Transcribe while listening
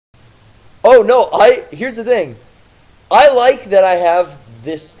Oh no, here's the thing. I like that I have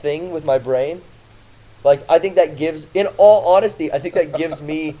this thing with my brain. Like, I think that gives, in all honesty, I think that gives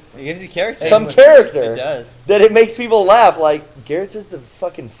me it gives you character. some character. It does. That it makes people laugh. Like, Garrett says the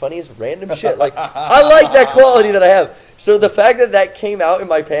fucking funniest random shit. Like, I like that quality that I have. So the fact that that came out in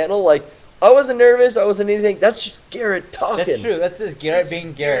my panel, like, I wasn't nervous. I wasn't anything. That's just Garrett talking. That's true. That's just Garrett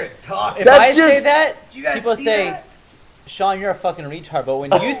being Garrett. Talking. If That's I just, say that, Do you guys people see say, that? Sean, you're a fucking retard. But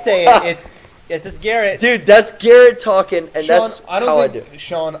when you say it, it's just Garrett. dude, that's Garrett talking, and Sean, that's I don't how I think, do it.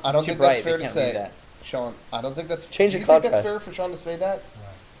 Sean, I don't too think bright, that's fair they to can't read say. that. Sean, I don't think that's. Change do the you think contract. that's fair for Sean to say that?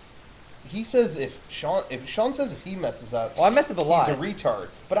 He says if Sean says if he messes up, Well, I messed up a lot. he's a retard.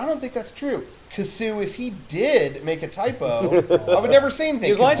 But I don't think that's true. Casue, if he did make a typo, I would never say anything.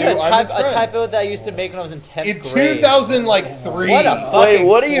 You're going Casue, to I'm his a friend. typo that I used to make when I was in 10th In grade. 2003. What a Wait, fucking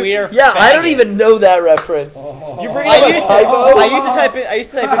what are you? queer Yeah, I don't faggot. even know that reference. You bring up I a used, typo? I used to type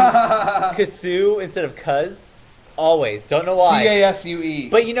in Casue instead of cuz. Always. Don't know why.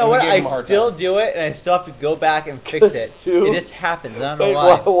 CASUE. But you know And we what? gave I him a hard still time. do it, and I still have to go back and fix Casue? it. It just happens. I don't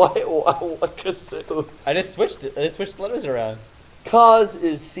know Wait, why. what casue? I just switched it. I just switched the letters around. Cause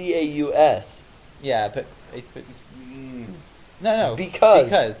is C-A-U-S. Yeah, but no.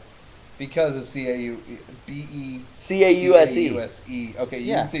 Because Because it's C-A-U-B-E. C-A-U-S-E. C-A-U-S-E. Okay, you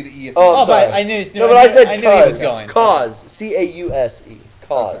Yeah. didn't say the E at the Oh, end. I'm sorry. But I knew. No, but I said I knew he was cause. going. Cause. C-A-U-S-E.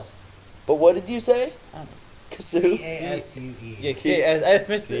 Cause. Okay. But what did you say? I don't know. Casue. C-A-S-U-E. Yeah, see, I just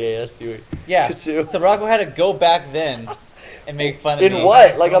missed it. C-A-S-U-E. Yeah. Casue. So Rocco had to go back then and make fun of me. In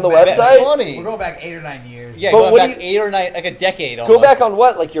what? Like on the Go back. website? Funny. We're going back 8 or 9 years. Yeah, But going what back do 8 or 9, like a decade almost. Go back on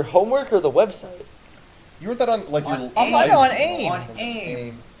what? Like your homework or the website? You wrote that on like your. on AIM. On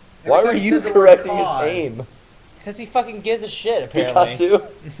AIM. Why Every were time you said the word correcting his cause. aim? Because he fucking gives a shit, apparently. Casue?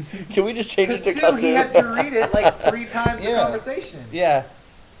 Can we just change it to Casue, he had to Casue? read it like 3 times the Yeah. conversation. Yeah.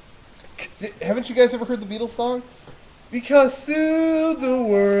 Haven't you guys ever heard the Beatles song? Because Sue, the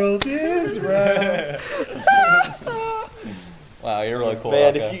world is round. Wow, you're really cool,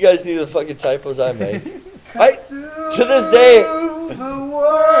 Man, Rocco. if you guys knew the fucking typos I made. Casue, to this day- the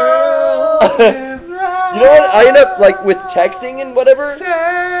world is round. You know what? I end up like with texting and whatever.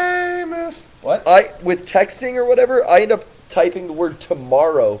 Seamus. What? With texting or whatever, I end up typing the word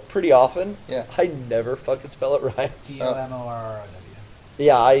tomorrow pretty often. Yeah. I never fucking spell it right. T-O-M-O-R-R-O-W.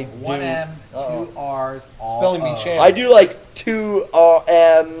 Yeah, I do. 1 M, 2 Uh-oh. R's, all Spelling bee O's. chance. I do like 2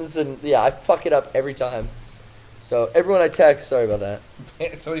 M's and yeah, I fuck it up every time. So everyone I text, sorry about that.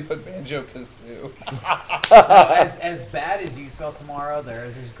 Somebody put banjo kazoo. As bad as you spell tomorrow, there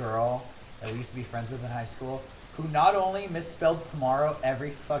is this girl that we used to be friends with in high school who not only misspelled tomorrow every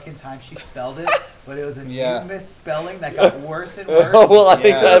fucking time she spelled it, but it was a Yeah. new misspelling that got worse and worse. Well, I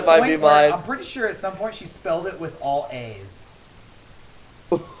think Yeah. that might To the be point where mine. I'm pretty sure at some point she spelled it with all A's.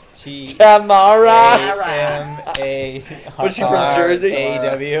 Tamara. T-A-M-A. Was she from Jersey?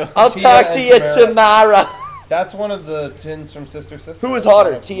 A-W. I'll Tia talk to and you, Tamara. Tamara. That's one of the twins from Sister Sister. Who was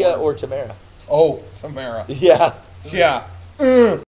hotter, Tia or Tamara? Oh, Tamara. Yeah. Yeah.